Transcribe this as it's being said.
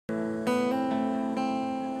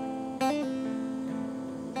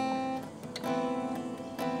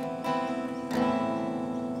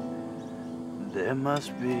There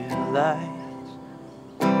must be lights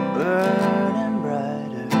burning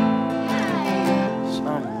brighter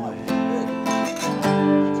somewhere.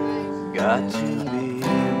 Got to be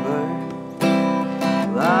a bird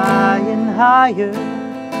flying higher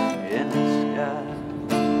in the sky.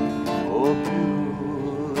 Oh,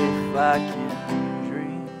 blue, if I can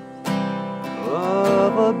dream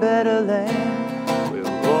of a better land where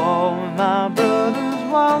all my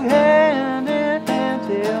brothers walk hand in hand.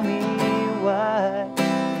 Tell me why,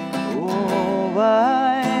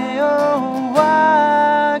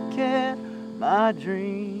 why can't my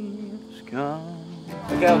dreams come?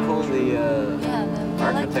 Look how cool the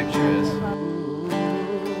architecture is.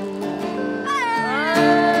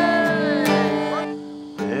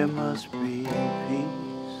 There must be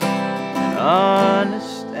peace and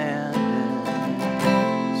understanding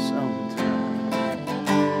sometimes.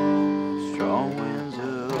 Strong winds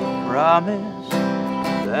of promise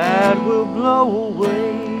that will blow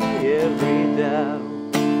away every doubt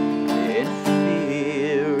and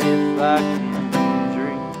fear. If I can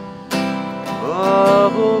dream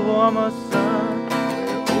of a warmer sun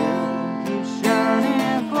where hope keeps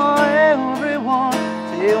shining for everyone.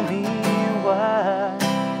 Tell me why,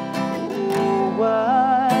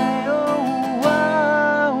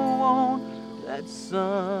 why won't that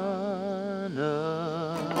sun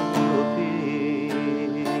appear?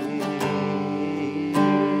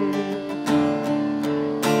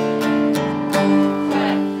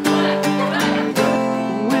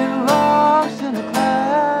 We're lost in a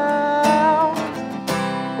cloud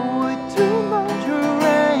with too much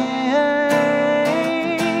rain.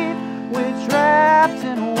 We're trapped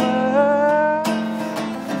in a world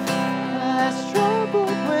that's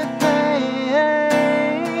troubled with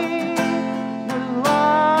pain. As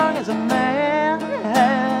long as a man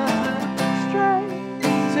has the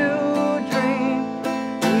strength to dream,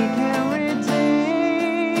 he can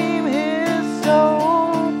redeem his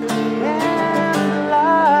soul and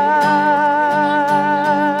life.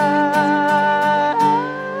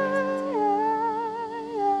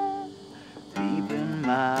 Deep in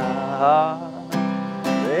my heart,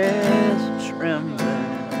 there's a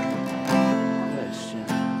trembling question.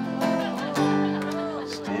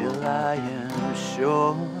 Still I am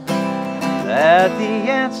sure that the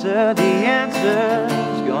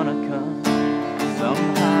answer's gonna come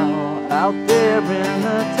somehow out there in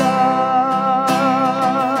the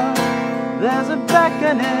dark. There's a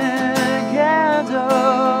beckoning